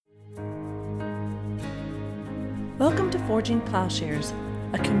Welcome to Forging Plowshares,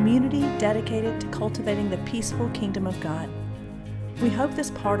 a community dedicated to cultivating the peaceful kingdom of God. We hope this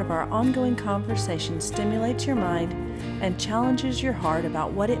part of our ongoing conversation stimulates your mind and challenges your heart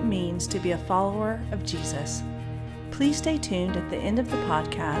about what it means to be a follower of Jesus. Please stay tuned at the end of the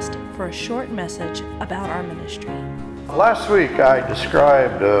podcast for a short message about our ministry. Last week I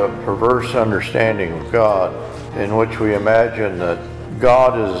described a perverse understanding of God in which we imagine that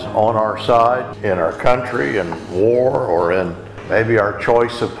God is on our side in our country, in war, or in maybe our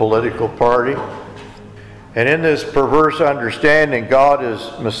choice of political party. And in this perverse understanding, God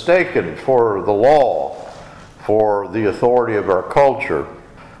is mistaken for the law, for the authority of our culture,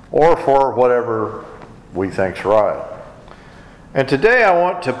 or for whatever we think's right. And today I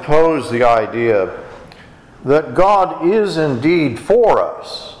want to pose the idea that God is indeed for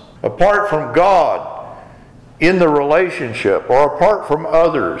us. Apart from God in the relationship or apart from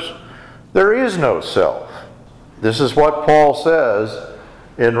others, there is no self. This is what Paul says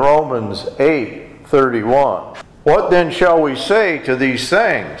in Romans 8:31. What then shall we say to these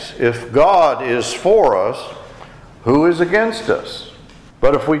things? If God is for us, who is against us?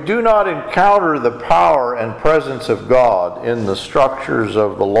 But if we do not encounter the power and presence of God in the structures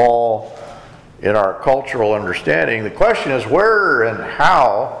of the law, in our cultural understanding, the question is, where and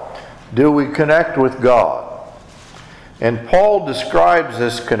how do we connect with God? And Paul describes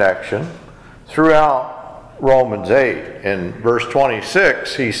this connection throughout Romans 8. In verse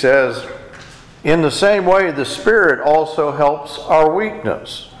 26, he says, "In the same way, the Spirit also helps our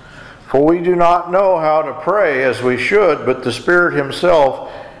weakness. For we do not know how to pray as we should, but the Spirit Himself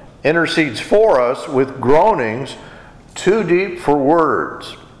intercedes for us with groanings too deep for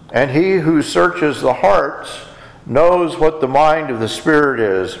words. And He who searches the hearts knows what the mind of the Spirit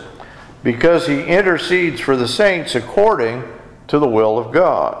is, because He intercedes for the saints according to the will of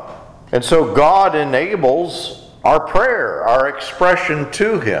God." And so God enables our prayer, our expression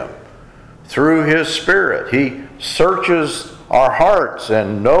to Him through His Spirit. He searches our hearts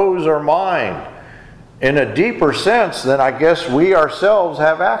and knows our mind in a deeper sense than I guess we ourselves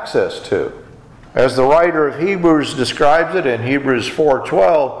have access to. As the writer of Hebrews describes it in Hebrews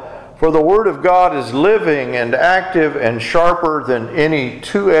 4:12, "For the Word of God is living and active and sharper than any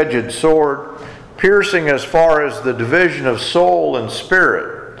two-edged sword, piercing as far as the division of soul and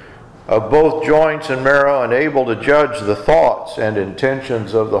spirit, of both joints and marrow, and able to judge the thoughts and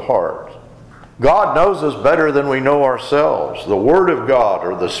intentions of the heart." God knows us better than we know ourselves. The Word of God,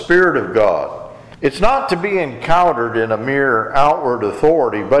 or the Spirit of God, it's not to be encountered in a mere outward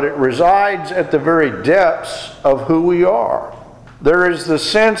authority, but it resides at the very depths of who we are. There is the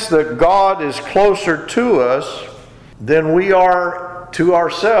sense that God is closer to us than we are to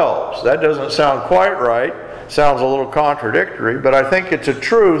ourselves. That doesn't sound quite right. Sounds a little contradictory, but I think it's a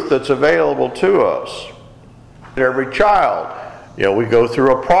truth that's available to us. Every child, we go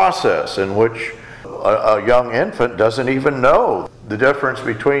through a process in which a young infant doesn't even know the difference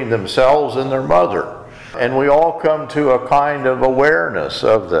between themselves and their mother. And we all come to a kind of awareness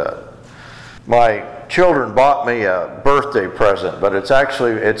of that. My children bought me a birthday present, but it's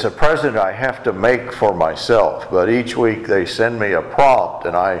a present I have to make for myself. But each week they send me a prompt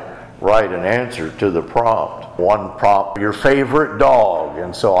and I write an answer to the prompt. One prompt, your favorite dog.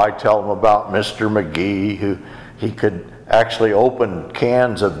 And so I tell them about Mr. McGee, who he could actually open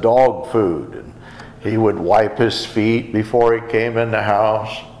cans of dog food. And he would wipe his feet before he came in the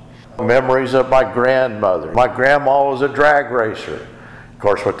house. Memories of my grandmother. My grandma was a drag racer. Of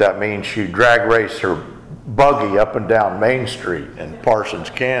course, what that means, she drag raced her buggy up and down Main Street in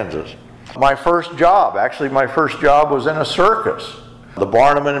Parsons, Kansas. My first job was in a circus. The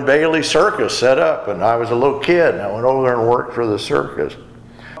Barnum and Bailey Circus set up, and I was a little kid, and I went over there and worked for the circus.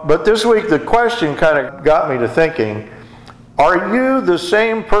 But this week, the question kind of got me to thinking, are you the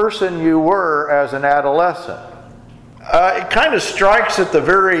same person you were as an adolescent? It kind of strikes at the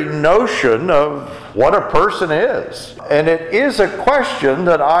very notion of what a person is. And it is a question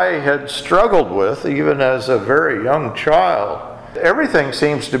that I had struggled with even as a very young child. Everything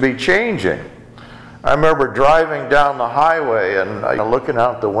seems to be changing. I remember driving down the highway and looking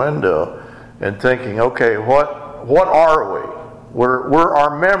out the window and thinking, okay, what are we? We're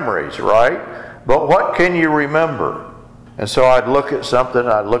our memories, right? But what can you remember? And so I'd look at something,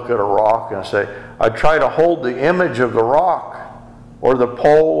 I'd look at a rock and say, I'd try to hold the image of the rock or the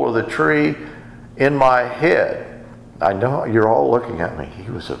pole or the tree in my head. I know you're all looking at me. He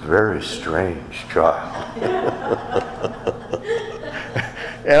was a very strange child.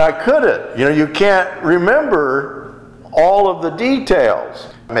 And I couldn't. You can't remember all of the details.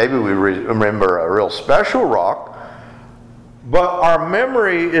 Maybe we remember a real special rock, But our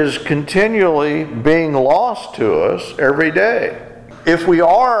memory is continually being lost to us every day. If we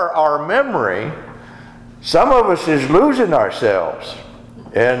are our memory, some of us is losing ourselves,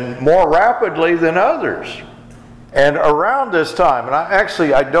 and more rapidly than others. And around this time, and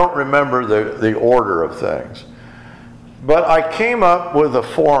I don't remember the order of things, but I came up with a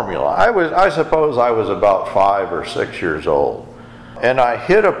formula. I suppose I was about 5 or 6 years old. And I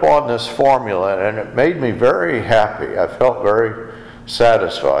hit upon this formula, and it made me very happy. I felt very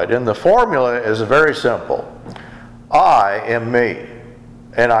satisfied. And the formula is very simple. I am me.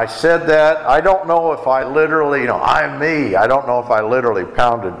 And I said that. I don't know if I literally, I'm me. I don't know if I literally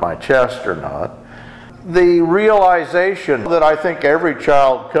pounded my chest or not. The realization that I think every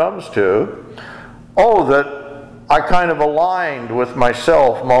child comes to, that I kind of aligned with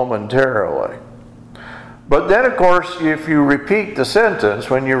myself momentarily. But then, of course, if you repeat the sentence,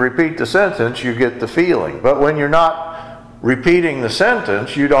 when you repeat the sentence, you get the feeling. But when you're not repeating the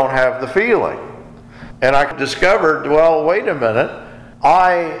sentence, you don't have the feeling. And I discovered, well, wait a minute.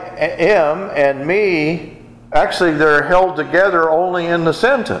 I am and me, actually, they're held together only in the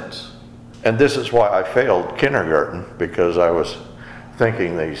sentence. And this is why I failed kindergarten, because I was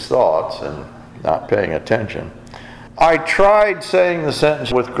thinking these thoughts and not paying attention. I tried saying the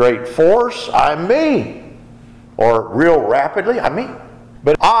sentence with great force, I'm me. Or real rapidly, I'm me.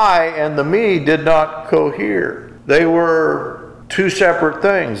 But I and the me did not cohere. They were two separate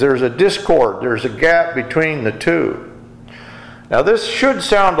things. There's a discord, there's a gap between the two. Now this should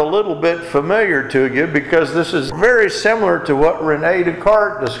sound a little bit familiar to you, because this is very similar to what Rene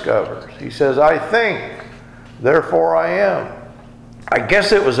Descartes discovers. He says, I think, therefore I am. I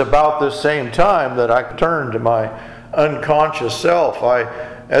guess it was about the same time that I turned to my unconscious self.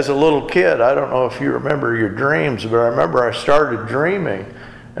 As a little kid, I don't know if you remember your dreams, but I remember I started dreaming,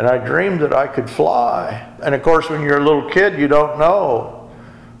 and I dreamed that I could fly. And of course, when you're a little kid, you don't know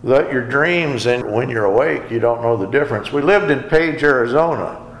that your dreams and when you're awake, you don't know the difference. We lived in Page,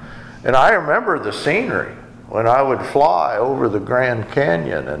 Arizona, and I remember the scenery when I would fly over the Grand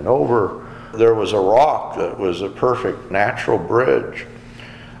Canyon, and there was a rock that was a perfect natural bridge.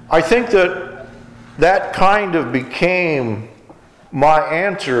 I think that kind of became my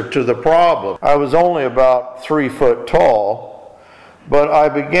answer to the problem. I was only about 3 foot tall, but I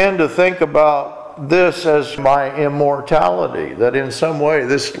began to think about this as my immortality, that in some way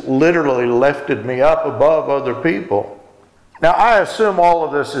this literally lifted me up above other people. Now I assume all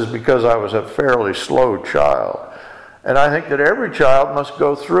of this is because I was a fairly slow child, and I think that every child must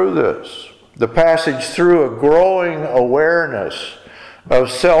go through this. The passage through a growing awareness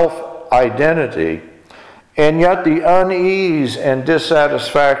of self-identity, and yet the unease and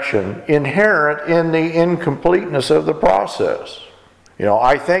dissatisfaction inherent in the incompleteness of the process.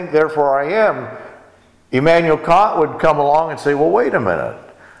 I think, therefore I am. Immanuel Kant would come along and say, well, wait a minute.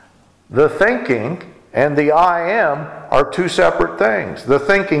 The thinking and the I am are two separate things. The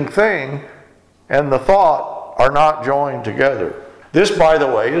thinking thing and the thought are not joined together. This, by the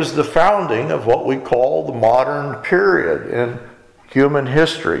way, is the founding of what we call the modern period in human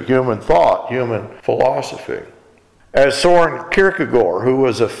history, human thought, human philosophy. As Søren Kierkegaard, who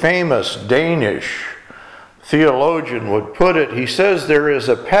was a famous Danish theologian, would put it, he says there is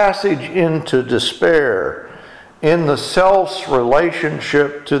a passage into despair in the self's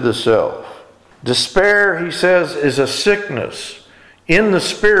relationship to the self. Despair, he says, is a sickness in the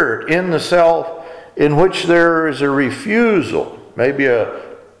spirit, in the self, in which there is a refusal, maybe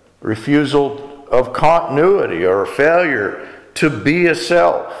a refusal of continuity or a failure to be a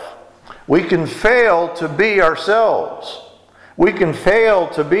self. We can fail to be ourselves. We can fail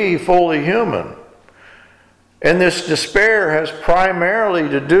to be fully human. And this despair has primarily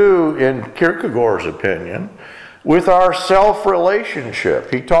to do, in Kierkegaard's opinion, with our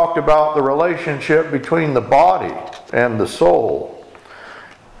self-relationship. He talked about the relationship between the body and the soul.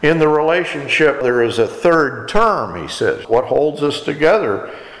 In the relationship, there is a third term, he says, what holds us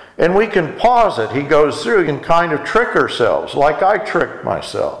together. And we can pause it. He goes through, we can kind of trick ourselves, like I tricked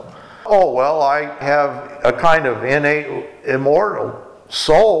myself. Oh, well, I have a kind of innate immortal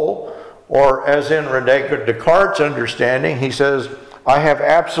soul, or as in Rene Descartes' understanding, he says, I have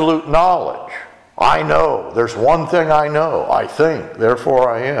absolute knowledge. I know. There's one thing I know. I think.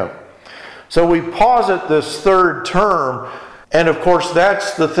 Therefore I am. So we posit this third term, and of course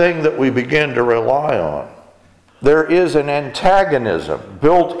that's the thing that we begin to rely on. There is an antagonism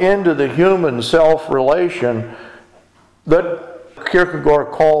built into the human self-relation that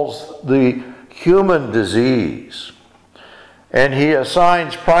Kierkegaard calls the human disease. And he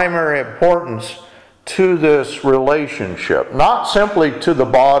assigns primary importance to this relationship, not simply to the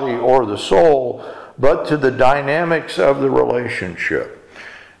body or the soul, but to the dynamics of the relationship.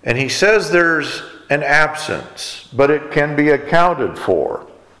 And he says there's an absence, but it can be accounted for.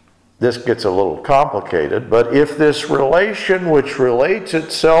 This gets a little complicated, but if this relation which relates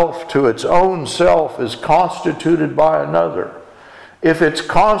itself to its own self is constituted by another, if it's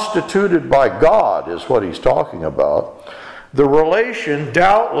constituted by God, is what he's talking about, the relation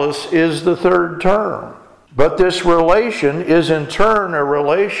doubtless is the third term. But this relation is in turn a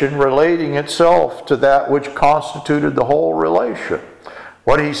relation relating itself to that which constituted the whole relation.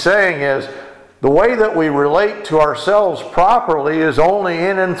 What he's saying is, the way that we relate to ourselves properly is only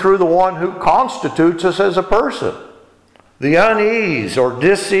in and through the one who constitutes us as a person. The unease or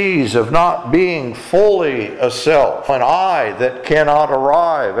dis-ease of not being fully a self, an I that cannot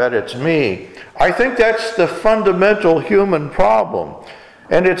arrive at its me, I think that's the fundamental human problem.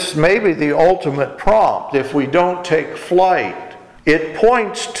 And it's maybe the ultimate prompt if we don't take flight. It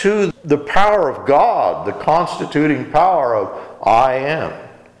points to the power of God, the constituting power of I am.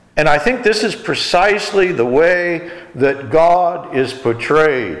 And I think this is precisely the way that God is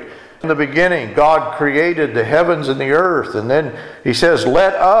portrayed. In the beginning, God created the heavens and the earth, and then he says,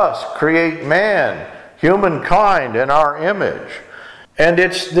 let us create man, humankind, in our image. And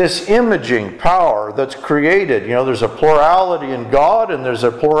it's this imaging power that's created. You know, there's a plurality in God, and there's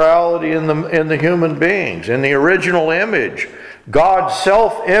a plurality in the human beings. In the original image, God's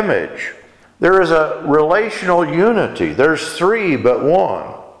self-image, there is a relational unity. There's three but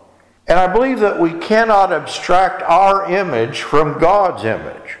one. And I believe that we cannot abstract our image from God's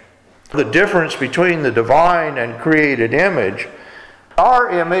image. The difference between the divine and created image, our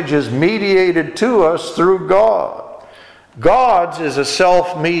image is mediated to us through God. God's is a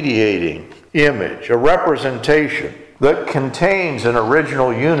self-mediating image, a representation that contains an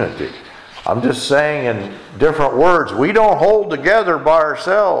original unity. I'm just saying in different words, we don't hold together by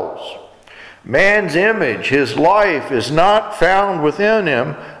ourselves. Man's image, his life, is not found within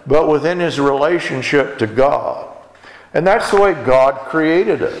him, but within his relationship to God. And that's the way God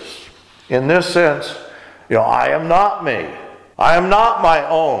created us. In this sense, I am not me. I am not my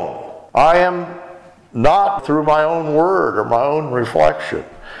own. I am not through my own word or my own reflection.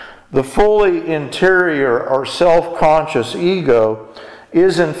 The fully interior or self-conscious ego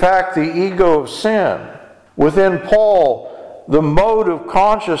is in fact the ego of sin. Within Paul, the mode of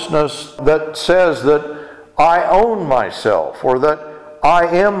consciousness that says that I own myself or that I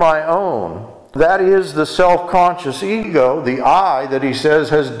am my own, that is the self-conscious ego, the I that he says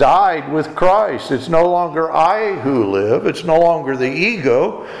has died with Christ. It's no longer I who live, it's no longer the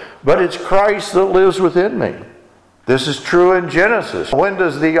ego, but it's Christ that lives within me. This is true in Genesis. When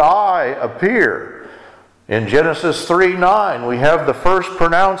does the I appear? In Genesis 3:9, we have the first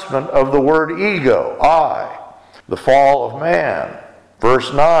pronouncement of the word ego, I, the fall of man.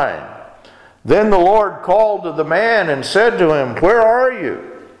 Verse 9, then the Lord called to the man and said to him, where are you?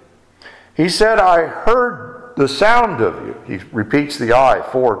 He said, I heard the sound of you. He repeats the I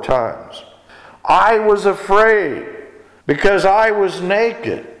 4 times. I was afraid because I was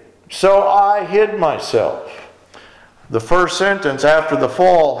naked, so I hid myself. The first sentence after the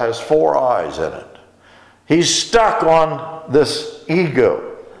fall has 4 I's in it. He's stuck on this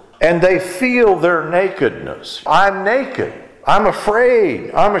ego, and they feel their nakedness. I'm naked. I'm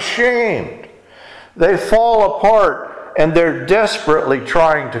afraid. I'm ashamed. They fall apart, and they're desperately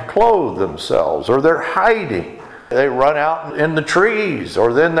trying to clothe themselves, or they're hiding. They run out in the trees,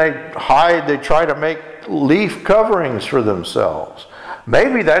 or then they hide. They try to make leaf coverings for themselves.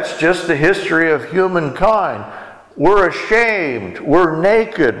 Maybe that's just the history of humankind. We're ashamed, we're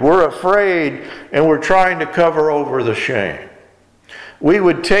naked, we're afraid, and we're trying to cover over the shame. We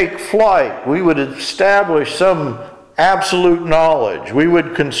would take flight, we would establish some absolute knowledge, we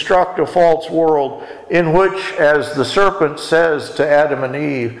would construct a false world in which, as the serpent says to Adam and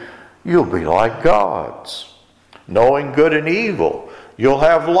Eve, you'll be like gods, knowing good and evil, you'll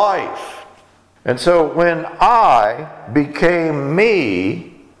have life. And so when I became me,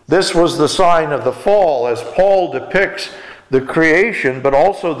 this was the sign of the fall, as Paul depicts the creation, but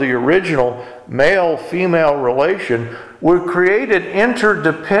also the original male-female relation, were created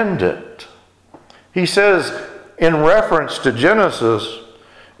interdependent. He says, in reference to Genesis,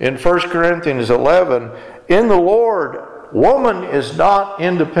 in 1 Corinthians 11, in the Lord, woman is not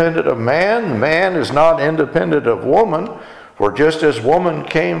independent of man, man is not independent of woman, for just as woman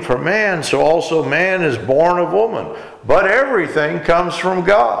came from man, so also man is born of woman. But everything comes from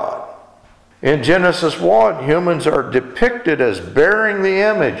God. In Genesis 1, humans are depicted as bearing the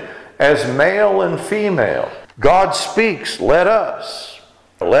image, as male and female. God speaks, let us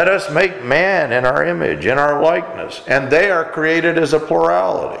make man in our image, in our likeness. And they are created as a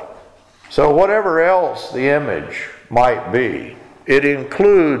plurality. So whatever else the image might be, it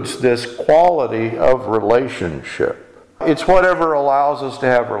includes this quality of relationship. It's whatever allows us to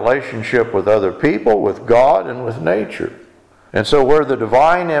have relationship with other people, with God, and with nature. And so where the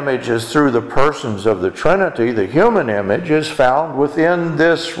divine image is through the persons of the Trinity, the human image is found within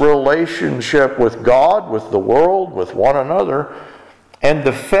this relationship with God, with the world, with one another. And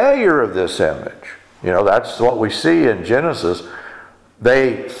the failure of this image, that's what we see in Genesis.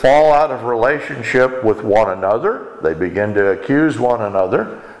 They fall out of relationship with one another. They begin to accuse one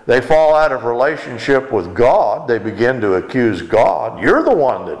another. They fall out of relationship with God. They begin to accuse God. You're the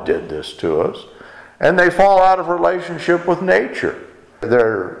one that did this to us. And they fall out of relationship with nature.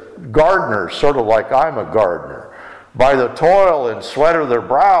 They're gardeners, sort of like I'm a gardener. By the toil and sweat of their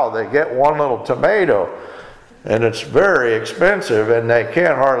brow, they get one little tomato. And it's very expensive, and they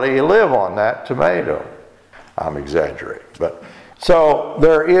can't hardly live on that tomato. I'm exaggerating. So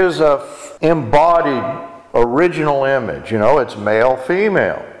there is a embodied original image. It's male,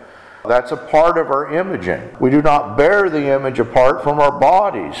 female. That's a part of our imaging. We do not bear the image apart from our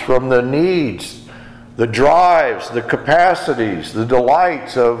bodies, from the needs, the drives, the capacities, the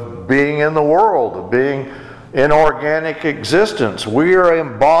delights of being in the world, of being in organic existence. We are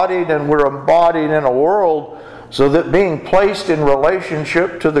embodied, and we're embodied in a world so that being placed in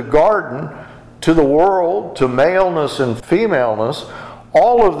relationship to the garden, to the world, to maleness and femaleness,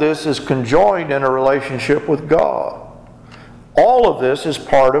 all of this is conjoined in a relationship with God. All of this is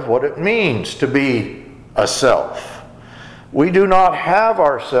part of what it means to be a self. We do not have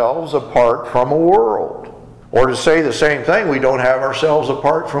ourselves apart from a world. Or to say the same thing, we don't have ourselves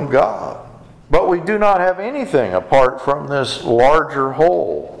apart from God. But we do not have anything apart from this larger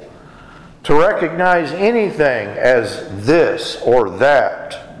whole. To recognize anything as this or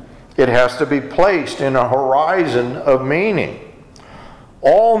that, it has to be placed in a horizon of meaning.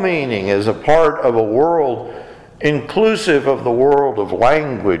 All meaning is a part of a world inclusive of the world of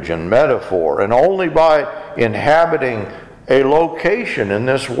language and metaphor, and only by inhabiting a location in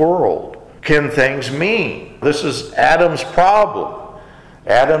this world can things mean. This is Adam's problem.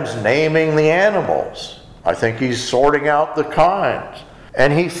 Adam's naming the animals. I think he's sorting out the kinds.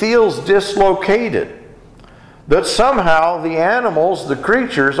 And he feels dislocated. That somehow the animals, the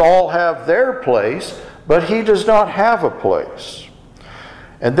creatures, all have their place, but he does not have a place.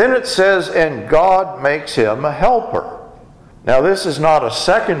 And then it says, and God makes him a helper. Now this is not a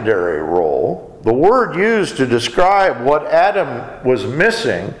secondary role. The word used to describe what Adam was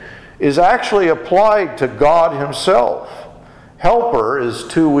missing is actually applied to God himself. Helper is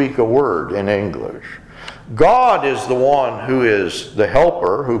too weak a word in English. God is the one who is the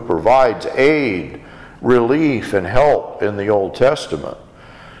helper, who provides aid, relief, and help in the Old Testament.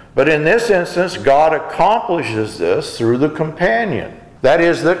 But in this instance, God accomplishes this through the companion. That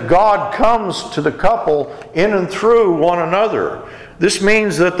is, that God comes to the couple in and through one another. This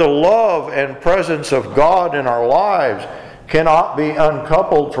means that the love and presence of God in our lives cannot be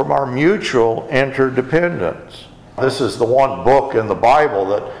uncoupled from our mutual interdependence. This is the one book in the Bible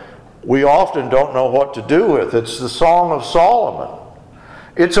that we often don't know what to do with. It's the Song of Solomon.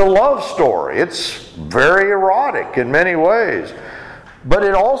 It's a love story. It's very erotic in many ways. But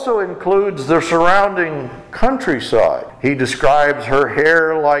it also includes the surrounding countryside. He describes her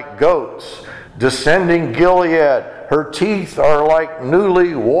hair like goats, descending Gilead. Her teeth are like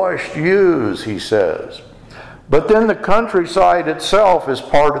newly washed ewes, he says. But then the countryside itself is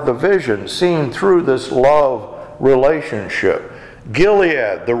part of the vision, seen through this love relationship.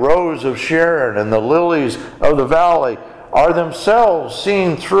 Gilead, the rose of Sharon, and the lilies of the valley are themselves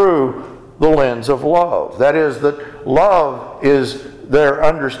seen through the lens of love. That is, that love is their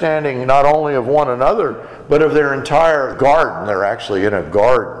understanding not only of one another, but of their entire garden. They're actually in a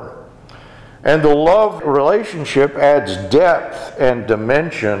garden. And the love relationship adds depth and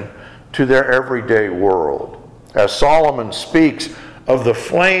dimension to their everyday world. As Solomon speaks of the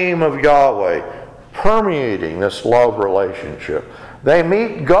flame of Yahweh permeating this love relationship, they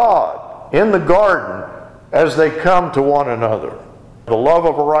meet God in the garden as they come to one another. The love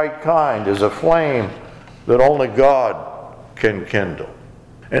of a right kind is a flame that only God can kindle.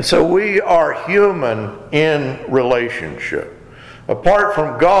 And so we are human in relationship. Apart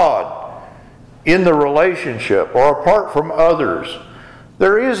from God in the relationship, or apart from others,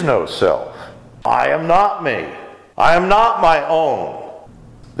 there is no self. I am not me. I am not my own.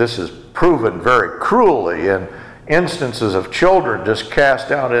 This is proven very cruelly in instances of children just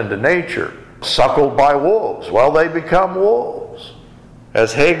cast out into nature, suckled by wolves. Well, they become wolves.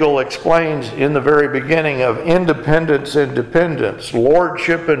 As Hegel explains in the very beginning of Independence and Dependence,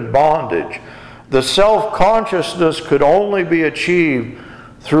 Lordship and Bondage, the self-consciousness could only be achieved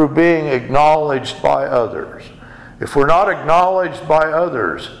through being acknowledged by others. If we're not acknowledged by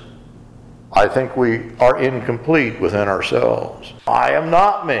others, I think we are incomplete within ourselves. I am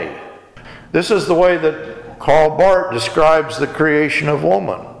not me. This is the way that Karl Barth describes the creation of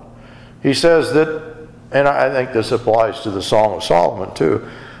woman. He says that, and I think this applies to the Song of Solomon too,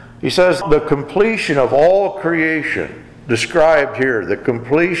 he says the completion of all creation, described here, the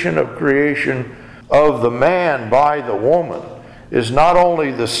completion of creation of the man by the woman, is not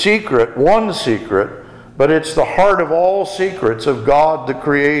only the secret, one secret, but it's the heart of all secrets of God the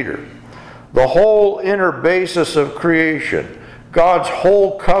Creator. The whole inner basis of creation, God's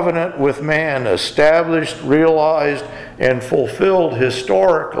whole covenant with man, established, realized, and fulfilled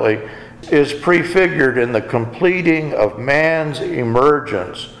historically, is prefigured in the completing of man's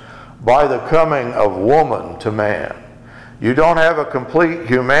emergence by the coming of woman to man. You don't have a complete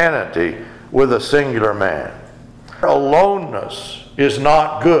humanity with a singular man. Aloneness is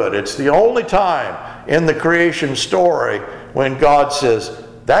not good. It's the only time in the creation story when God says,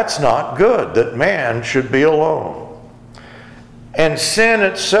 that's not good, that man should be alone. And sin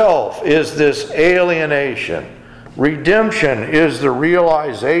itself is this alienation. Redemption is the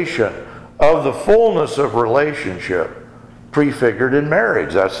realization of the fullness of relationship prefigured in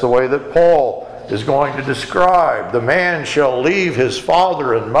marriage. That's the way that Paul is going to describe. The man shall leave his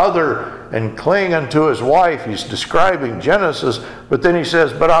father and mother and cling unto his wife. He's describing Genesis, but then he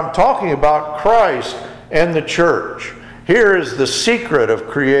says, but I'm talking about Christ and the church. Here is the secret of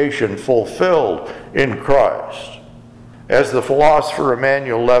creation fulfilled in Christ. As the philosopher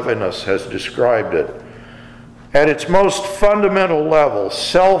Emmanuel Levinas has described it, at its most fundamental level,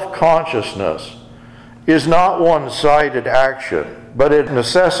 self-consciousness is not one-sided action, but it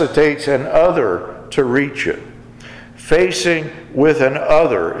necessitates an other to reach it. Facing with an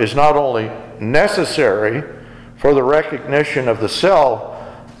other is not only necessary for the recognition of the self,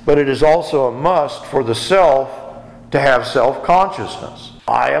 but it is also a must for the self to have self-consciousness.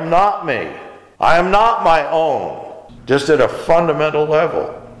 I am not me. I am not my own, just at a fundamental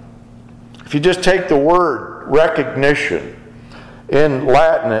level. If you just take the word recognition, in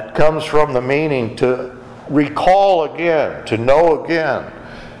Latin it comes from the meaning to recall again, to know again.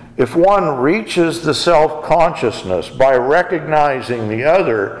 If one reaches the self-consciousness by recognizing the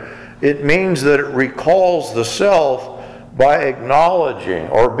other, it means that it recalls the self by acknowledging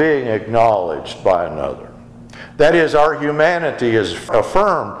or being acknowledged by another. That is, our humanity is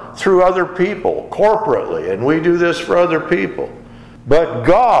affirmed through other people, corporately, and we do this for other people. But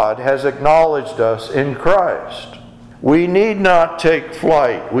God has acknowledged us in Christ. We need not take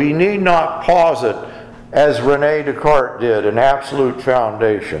flight. We need not posit, as René Descartes did, an absolute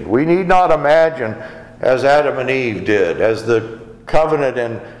foundation. We need not imagine, as Adam and Eve did, as the covenant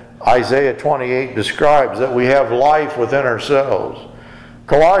in Isaiah 28 describes, that we have life within ourselves.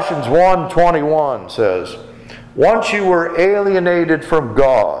 Colossians 1:21 says, once you were alienated from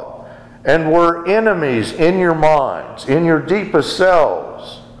God and were enemies in your minds, in your deepest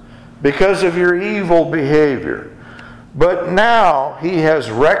selves, because of your evil behavior. But now he has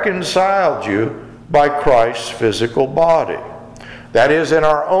reconciled you by Christ's physical body. That is, in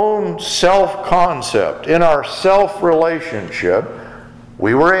our own self-concept, in our self-relationship,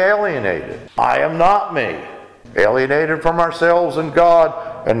 we were alienated. I am not me. Alienated from ourselves and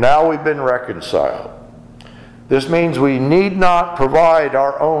God, and now we've been reconciled. This means we need not provide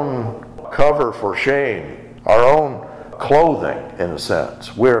our own cover for shame, our own clothing, in a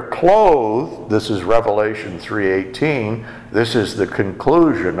sense. We're clothed, this is Revelation 3:18, this is the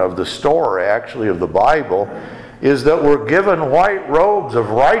conclusion of the story, actually, of the Bible, is that we're given white robes of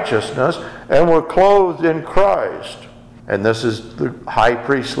righteousness and we're clothed in Christ. And this is the high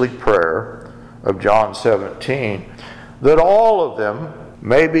priestly prayer of John 17, that all of them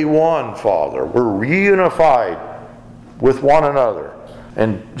may be one, Father. We're reunified with one another.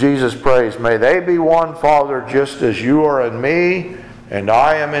 And Jesus prays, may they be one, Father, just as you are in me and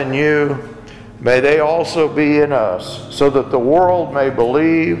I am in you. May they also be in us, so that the world may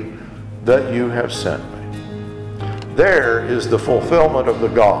believe that you have sent me. There is the fulfillment of the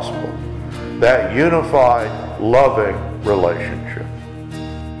gospel, that unified, loving relationship.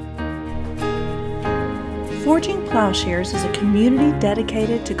 Forging Plowshares is a community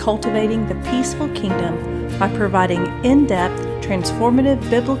dedicated to cultivating the peaceful kingdom by providing in-depth, transformative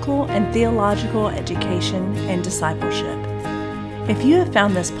biblical and theological education and discipleship. If you have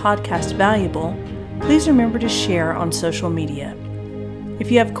found this podcast valuable, please remember to share on social media.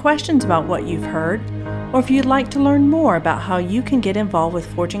 If you have questions about what you've heard, or if you'd like to learn more about how you can get involved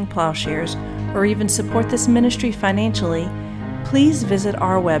with Forging Plowshares or even support this ministry financially, please visit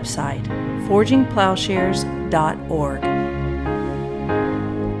our website, forgingplowshares.org.